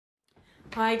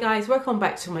Hi guys, welcome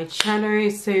back to my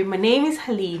channel. So my name is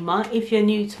Halima. If you're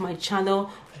new to my channel,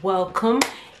 welcome.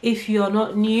 If you're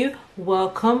not new,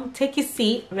 welcome. Take a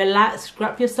seat, relax,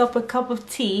 grab yourself a cup of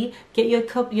tea, get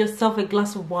yourself a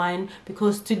glass of wine,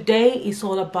 because today is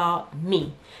all about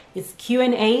me. It's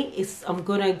Q&A. I'm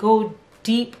gonna go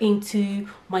deep into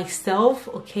myself.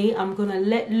 Okay, I'm gonna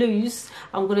let loose.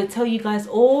 I'm gonna tell you guys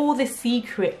all the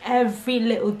secret, every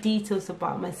little details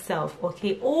about myself.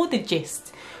 Okay, all the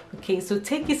gist. Okay, so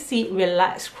take a seat,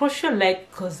 relax, cross your leg,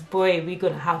 because boy, we're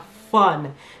gonna have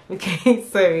fun. Okay,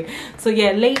 so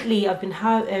yeah, lately I've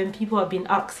been people have been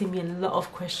asking me a lot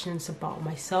of questions about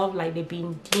myself. Like they've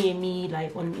been DMing me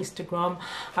like on Instagram,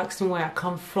 asking where I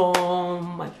come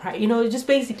from, my private, just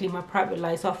basically my private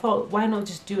life. So I thought, why not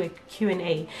just do a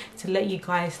Q&A to let you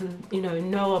guys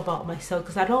know about myself,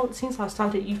 because since I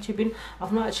started YouTubing,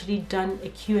 I've not actually done a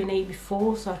Q&A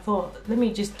before. So I thought, let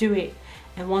me just do it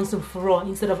and once and for all,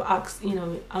 instead of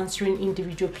answering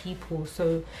individual people,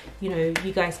 so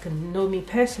you guys can know me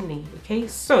personally. Okay,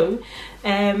 so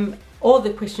all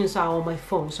the questions are on my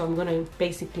phone, so I'm gonna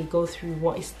basically go through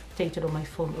what is stated on my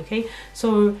phone. Okay,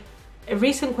 so a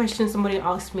recent question somebody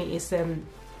asked me is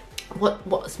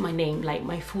what's my name, like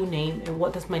my full name, and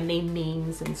what does my name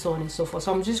means, and so on and so forth.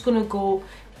 So I'm just gonna go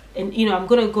and I'm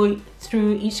gonna go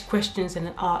through each questions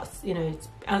and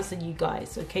answer you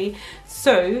guys. Okay,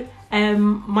 so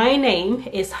my name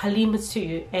is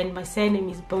Halimatu and my surname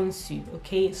is Bonsu.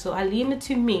 Okay, so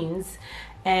Halimatu means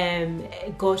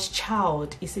God's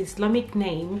child. It's an Islamic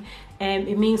name.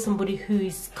 It means somebody who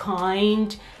is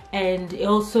kind, and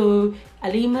also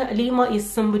Alima is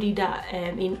somebody that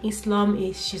in Islam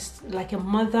is just like a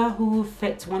mother who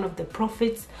fed one of the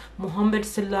prophets, Muhammad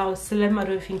sallallahu alaihi wasallam. I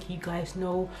don't think you guys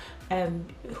know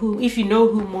if you know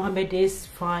who Muhammad is,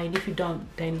 fine. If you don't,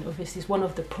 then obviously it's one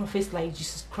of the prophets like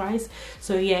Jesus Christ.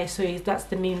 So yeah, that's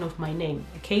the meaning of my name.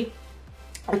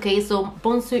 Okay, so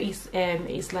Bonsu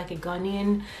is like a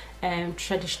Ghanaian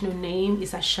traditional name.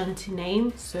 It's a Shanti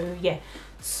name. So yeah,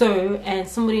 and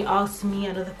somebody asked me,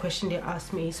 another question they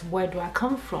asked me is, where do I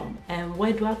come from?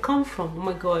 Where do I come from? Oh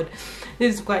my god,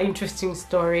 this is quite an interesting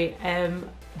story.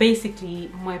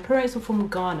 Basically my parents are from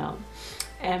Ghana,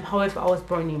 however I was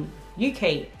born in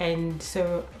UK, and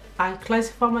so I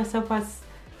classify myself as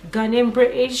Ghanaian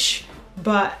British,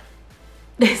 but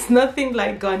there's nothing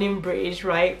like Ghanaian British,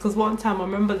 right? Because one time I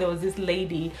remember there was this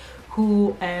lady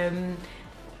who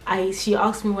she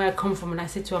asked me where I come from, and I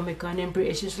said to her I'm a Ghanaian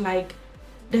British. She's like,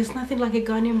 there's nothing like a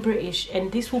Ghanaian British.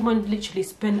 And this woman literally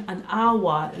spent an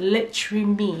hour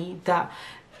lecturing me that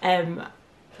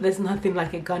there's nothing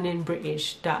like a Ghanaian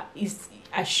British. That is,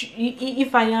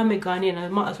 if I am a Ghanaian, I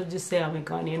might as well just say I'm a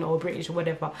Ghanaian or British or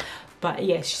whatever. But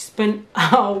yeah, she spent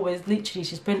hours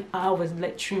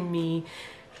lecturing me.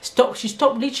 She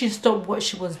literally stopped what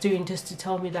she was doing just to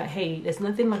tell me that, hey, there's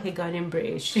nothing like a Ghanaian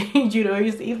British.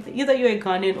 Either you're a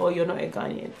Ghanaian or you're not a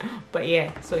Ghanaian. But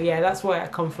yeah, so yeah, that's where I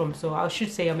come from. So I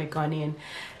should say I'm a Ghanaian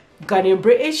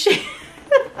British.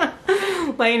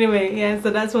 But anyway, yeah, so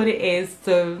that's what it is.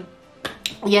 So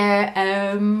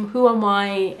yeah, who am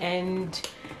I? And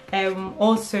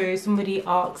also somebody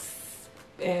asks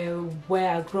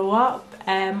where I grew up.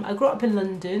 I grew up in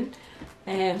London,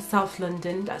 South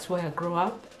London. That's where I grew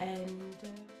up. And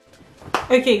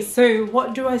okay, so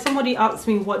somebody asked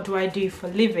me what do I do for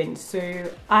a living. So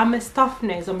I'm a staff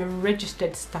nurse. I'm a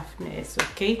registered staff nurse.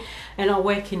 Okay, and I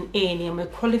work in A&E. I'm a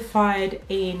qualified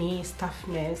A&E staff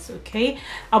nurse. Okay,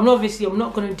 I'm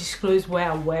not going to disclose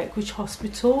where I work, which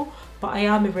hospital, but I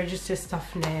am a registered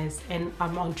staff nurse, and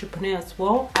I'm an entrepreneur as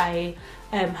well. I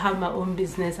have my own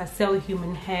business. I sell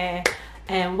human hair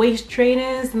and waist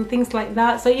trainers and things like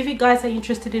that. So if you guys are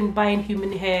interested in buying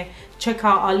human hair, check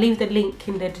out, I'll leave the link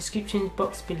in the description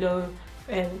box below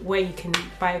where you can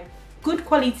buy good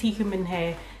quality human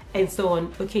hair and so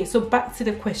on. Okay, so back to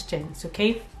the questions.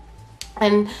 Okay,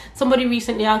 and somebody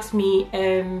recently asked me,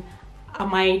 am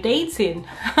I dating?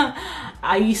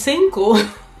 Are you single?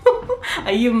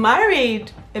 Are you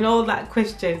married? And all that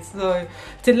questions. So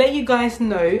to let you guys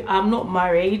know, I'm not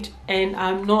married and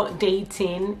I'm not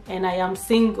dating and I am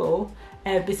single.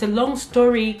 It's a long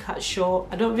story cut short.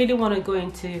 I don't really want to go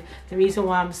into the reason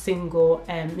why I'm single,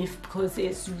 because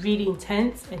it's really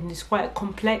intense and it's quite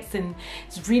complex and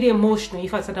it's really emotional.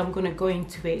 If I said I'm going to go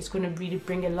into it, it's going to really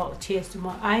bring a lot of tears to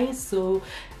my eyes. So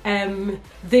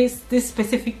this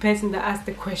specific person that asked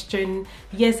the question,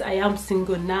 yes, I am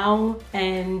single now,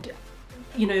 and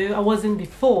I wasn't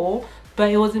before,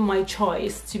 but it wasn't my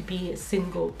choice to be a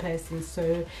single person.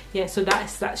 So yeah, so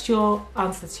that's your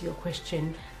answer to your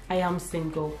question. I am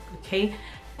single. Okay,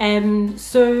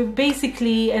 So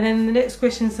basically, and then the next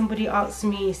question somebody asked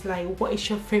me is like, what is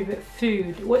your favorite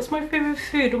food? What's my favorite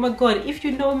food? Oh my god, if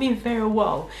you know me very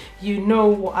well, you know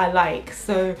what I like.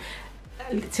 So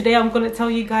today I'm gonna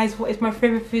tell you guys what is my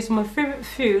favorite food. So my favorite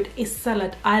food is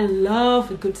salad. I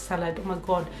love a good salad. Oh my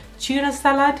god, tuna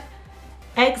salad,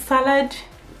 egg salad,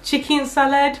 chicken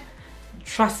salad.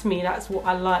 Trust me, that's what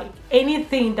I like.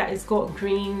 Anything that has got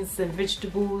greens and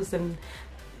vegetables and,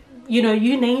 you know,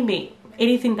 you name it,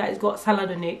 anything that has got salad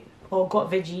in it or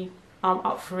got veggie, I'm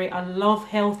up for it. I love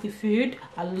healthy food.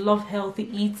 I love healthy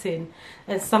eating,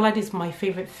 and salad is my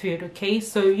favorite food. Okay,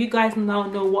 so you guys now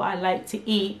know what I like to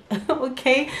eat.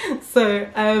 Okay, so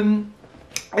and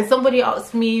somebody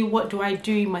asked me, what do I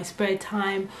do in my spare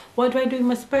time? What do I do in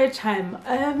my spare time?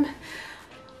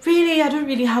 Really, I don't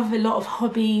really have a lot of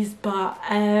hobbies, but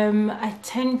I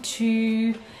tend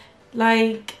to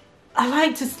I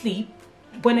like to sleep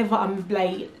whenever I'm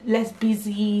like less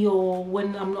busy or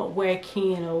when I'm not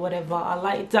working or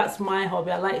whatever. That's my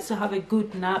hobby. I like to have a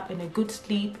good nap and a good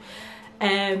sleep.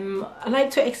 I like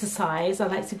to exercise. I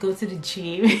like to go to the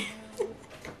gym.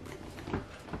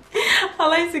 I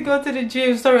like to go to the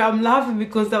gym. Sorry, I'm laughing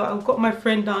because I've got my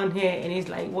friend down here and he's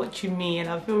like watching me, and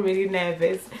I feel really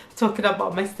nervous talking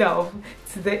about myself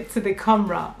to the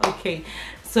camera. Okay,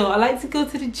 so I like to go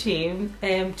to the gym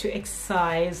to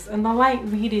exercise, and I like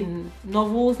reading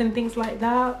novels and things like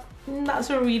that. That's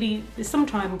not really,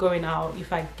 sometimes going out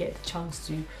if I get the chance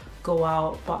to go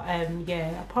out, but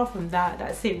yeah, apart from that,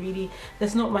 that's it really.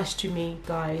 There's not much to me,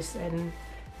 guys. And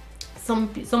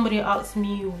somebody asked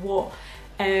me what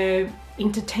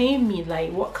entertain me,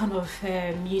 like what kind of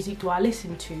music do I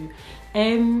listen to.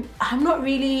 I'm not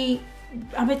really,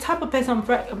 I'm a type of person,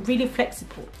 I'm really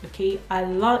flexible. Okay, I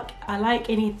like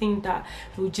anything that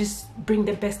will just bring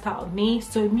the best out of me.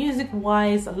 So music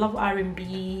wise, I love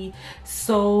R&B,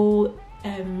 soul,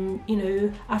 you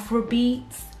know,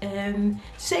 Afrobeats,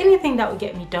 so anything that will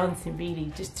get me dancing,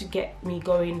 really, just to get me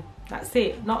going. That's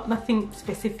it, nothing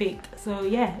specific. So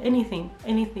yeah, anything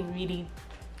really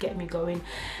get me going.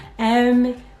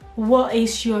 What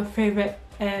is your favorite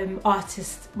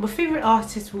artist? My favorite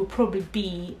artist will probably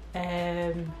be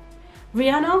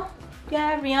Rihanna.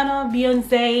 Yeah, Rihanna,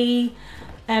 Beyonce.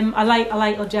 I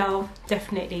like Adele,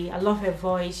 definitely. I love her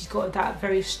voice. She's got that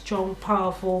very strong,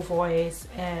 powerful voice.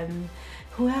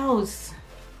 Who else?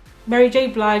 Mary J.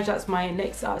 Blige. That's my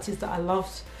next artist that I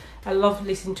loved. I love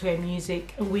listening to her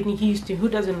music. And Whitney Houston. Who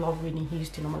doesn't love Whitney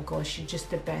Houston? Oh my gosh, she's just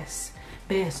the best.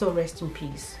 So rest in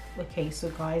peace. Okay, so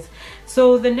guys,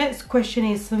 so the next question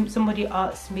is somebody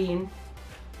asked me,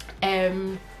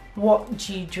 what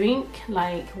do you drink?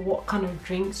 Like, what kind of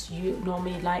drinks you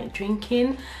normally like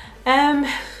drinking?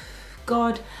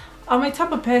 God, I'm a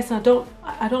type of person,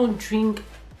 I don't drink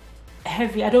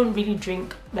heavy. I don't really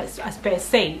drink, as per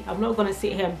se. I'm not gonna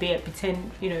sit here and be a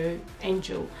pretend, you know,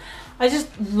 angel. I just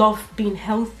love being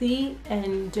healthy,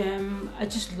 and I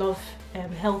just love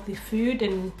healthy food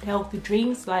and healthy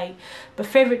drinks. Like, my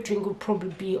favorite drink would probably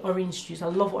be orange juice. I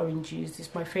love orange juice.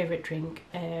 It's my favorite drink,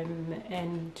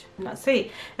 and that's it.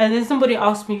 And then somebody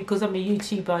asked me, because I'm a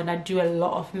YouTuber and I do a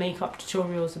lot of makeup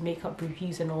tutorials and makeup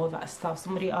reviews and all that stuff,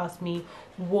 somebody asked me,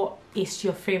 what is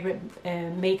your favorite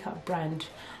makeup brand?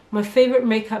 My favorite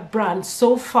makeup brand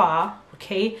so far,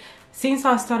 okay, since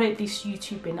I started this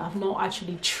YouTubing, I've not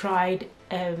actually tried,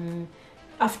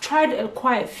 I've tried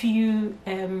quite a few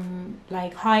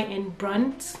like high-end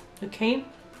brands, okay,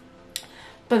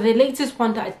 but the latest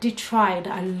one that I did try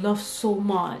that I love so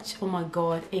much, oh my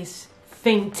god, is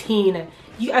Fenty.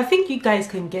 I think you guys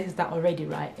can guess that already,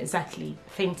 right? Exactly,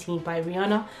 Fenty by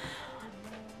Rihanna.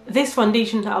 This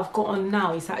foundation that I've got on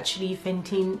now is actually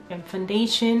Fenty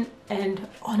foundation, and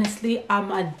honestly,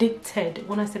 I'm addicted.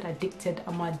 When I said addicted,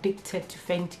 I'm addicted to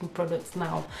Fenty products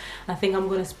now. I think I'm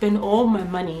gonna spend all my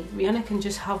money. Rihanna can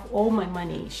just have all my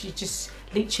money. She just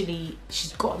literally,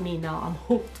 she's got me now. I'm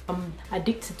hooked. I'm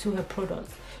addicted to her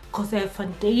products because her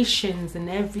foundations and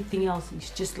everything else is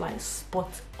just like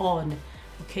spot on.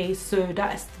 Okay, so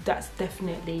that's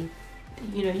definitely,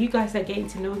 you know, you guys are getting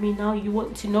to know me now. You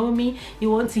want to know me, you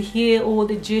want to hear all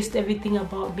the gist, everything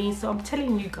about me, so I'm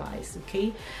telling you guys.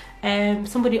 Okay,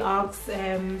 somebody asked,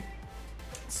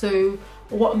 so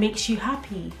what makes you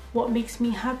happy? What makes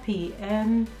me happy?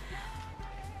 I'm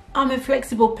a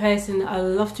flexible person. I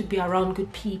love to be around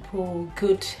good people,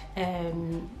 good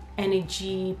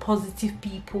energy, positive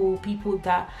people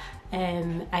that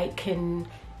I can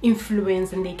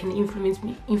influence, and they can influence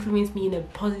me in a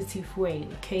positive way.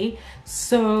 Okay,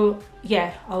 so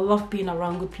yeah, I love being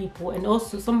around good people, and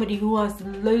also somebody who has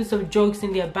loads of jokes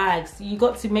in their bags. You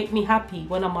got to make me happy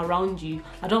when I'm around you.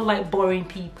 I don't like boring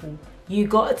people. You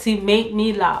got to make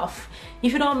me laugh.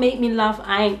 If you don't make me laugh,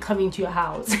 I ain't coming to your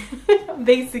house.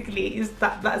 Basically,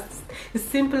 that's as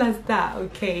simple as that.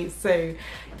 Okay, so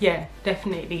yeah,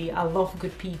 definitely I love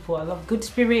good people. I love good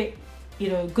spirit, you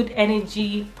know, good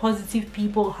energy, positive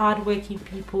people, hardworking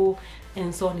people,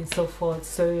 and so on and so forth.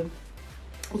 So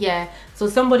yeah, so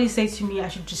somebody said to me I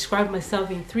should describe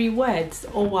myself in 3 words.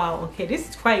 Oh wow, okay, this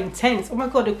is quite intense. Oh my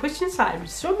god, the questions are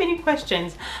so many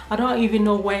questions. I don't even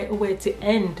know where to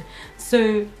end.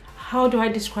 So how do I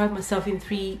describe myself in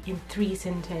three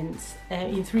sentences,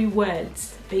 in 3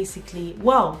 words basically?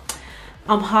 Well,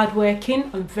 I'm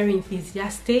hardworking, I'm very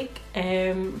enthusiastic,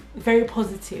 very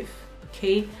positive.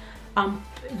 Okay,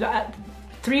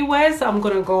 3 words, I'm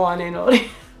gonna go on and on.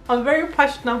 I'm very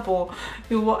passionate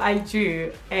in what I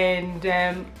do, and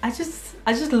I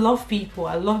just love people.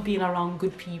 I love being around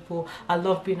good people. I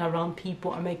love being around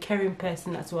people. I'm a caring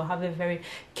person as well. I have a very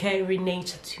caring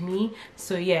nature to me.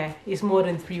 So yeah, it's more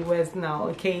than 3 words now,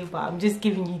 okay? But I'm just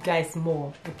giving you guys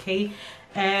more, okay?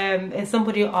 And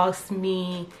somebody asked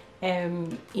me,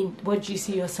 what do you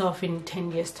see yourself in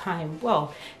 10 years time?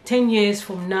 Well, 10 years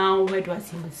from now, where do I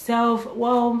see myself?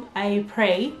 Well, I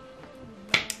pray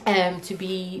to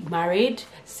be married,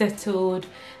 settled,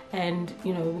 and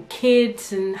you know, with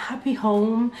kids and happy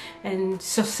home and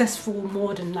successful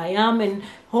more than I am, and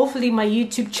hopefully my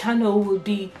YouTube channel will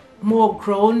be more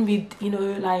grown with, you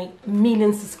know, like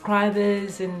million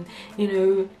subscribers, and you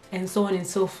know, and so on and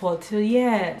so forth. So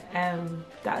yeah,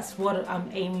 that's what I'm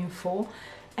aiming for.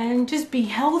 And just be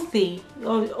healthy.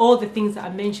 All the things that I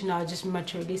mentioned are just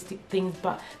materialistic things,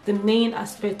 but the main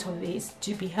aspect of it is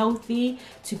to be healthy,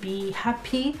 to be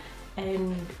happy,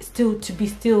 and still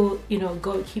you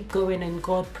know, keep going, and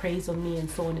God praise on me, and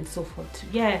so on and so forth.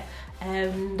 Yeah,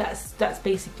 that's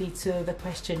basically to the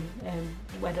question,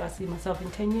 where do I see myself in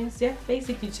 10 years? Yeah,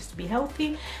 basically just to be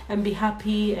healthy and be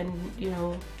happy, and you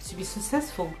know, to be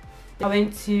successful. I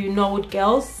went to Nude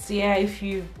Girls. Yeah, if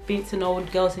you've been to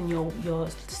Nude Girls and you're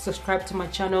subscribed to my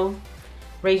channel,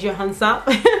 raise your hands up.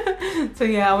 So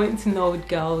yeah, I went to Nude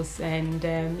Girls, and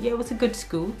yeah, it was a good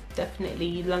school.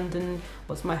 Definitely London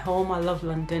was my home. I love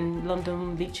London.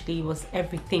 London literally was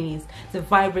everything. It's a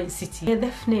vibrant city. Yeah,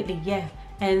 definitely, yeah.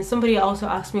 And somebody also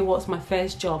asked me what's my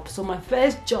first job. So my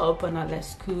first job when I left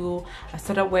school, I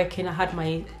started working. I had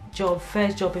my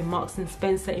first job in Marks and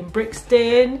Spencer in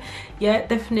Brixton. Yeah,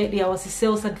 definitely I was a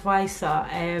sales advisor,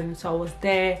 so I was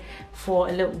there for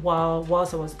a little while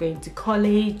whilst I was going to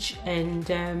college, and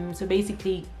so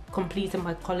basically completed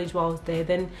my college while I was there.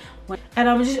 Then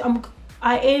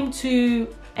I aim to,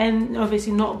 and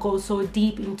obviously not go so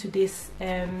deep into this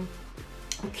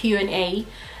Q&A.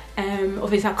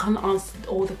 Obviously I can't answer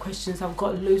all the questions. I've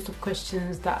got loads of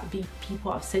questions that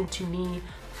people have sent to me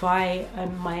via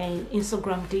my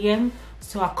Instagram DM,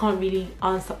 so I can't really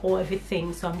answer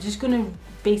everything. So I'm just gonna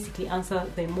basically answer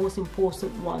the most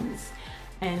important ones,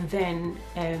 and then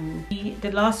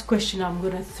the last question I'm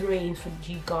gonna throw in for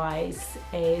you guys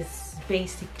is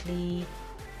basically,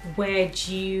 where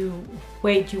do you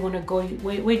want to go?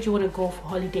 Where do you want to go for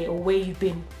holiday, or where you've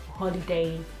been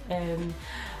holiday?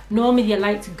 Normally I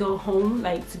like to go home,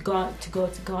 like to go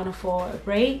to Ghana for a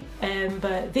break,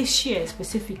 but this year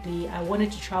specifically I wanted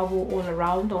to travel all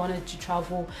around. I wanted to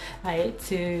travel like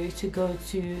to go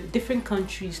to different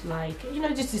countries, like, you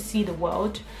know, just to see the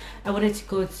world. I wanted to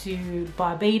go to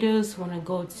Barbados, I want to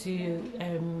go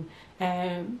to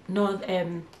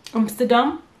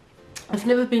Amsterdam. I've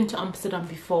never been to Amsterdam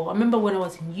before. I remember when I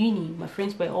was in uni, my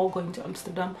friends were all going to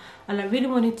Amsterdam, and I really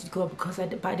wanted to go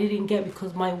but I didn't get,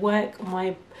 because my work,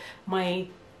 my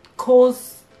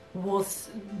course was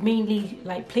mainly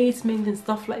like placement and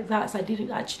stuff like that. So I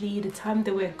didn't actually, the time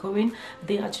they were going, I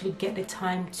didn't actually get the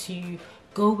time to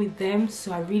go with them.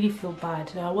 So I really feel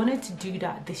bad. And I wanted to do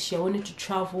that this year. I wanted to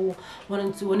travel,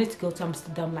 wanted to go to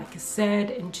Amsterdam, like I said,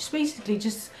 and just basically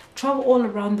just travel all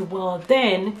around the world.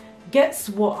 Then guess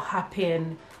what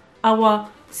happened? Our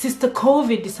sister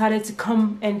COVID decided to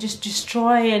come and just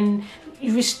destroy and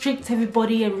restrict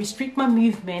everybody, and restrict my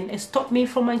movement, and stop me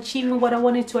from achieving what I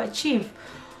wanted to achieve.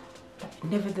 But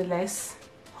nevertheless,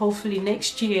 hopefully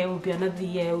next year will be another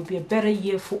year. It will be a better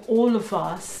year for all of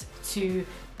us to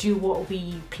do what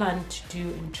we plan to do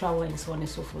and travel and so on and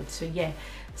so forth. So yeah,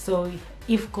 so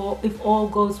if all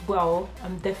goes well,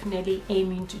 I'm definitely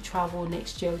aiming to travel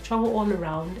next year, travel all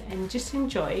around and just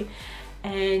enjoy,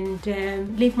 and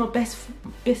live my best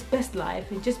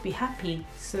life and just be happy.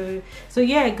 So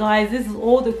yeah guys, this is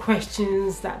all the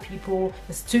questions that people,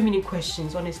 there's too many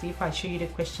questions, honestly. If I show you the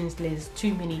questions list,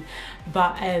 too many,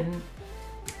 but I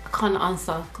can't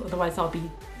answer, otherwise I'll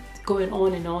be going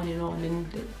on and on and on. And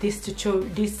this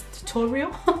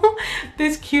tutorial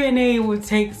this Q&A will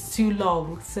take too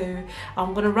long, so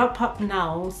I'm gonna wrap up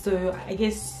now. So I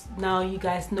guess now you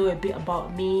guys know a bit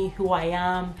about me, who I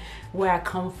am, where I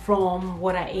come from,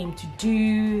 what I aim to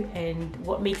do, and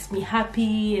what makes me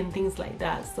happy and things like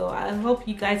that. So I hope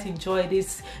you guys enjoy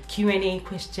this Q&A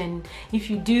question. If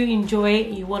you do enjoy it,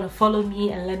 you want to follow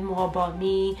me and learn more about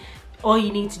me, all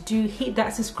you need to do, hit that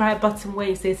subscribe button where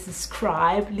it says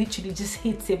subscribe. Literally just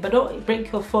hit it, but don't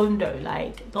break your phone though.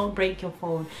 Like, don't break your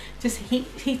phone, just hit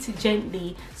it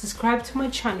gently. Subscribe to my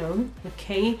channel,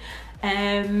 okay?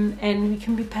 And we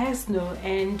can be personal,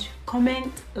 and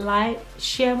comment, like,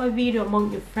 share my video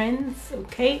among your friends,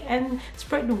 okay? And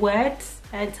spread the word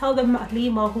and tell them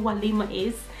Alima who Alima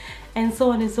is, and so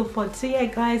on and so forth. So yeah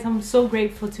guys, I'm so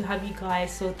grateful to have you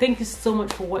guys. So thank you so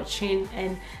much for watching,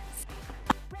 and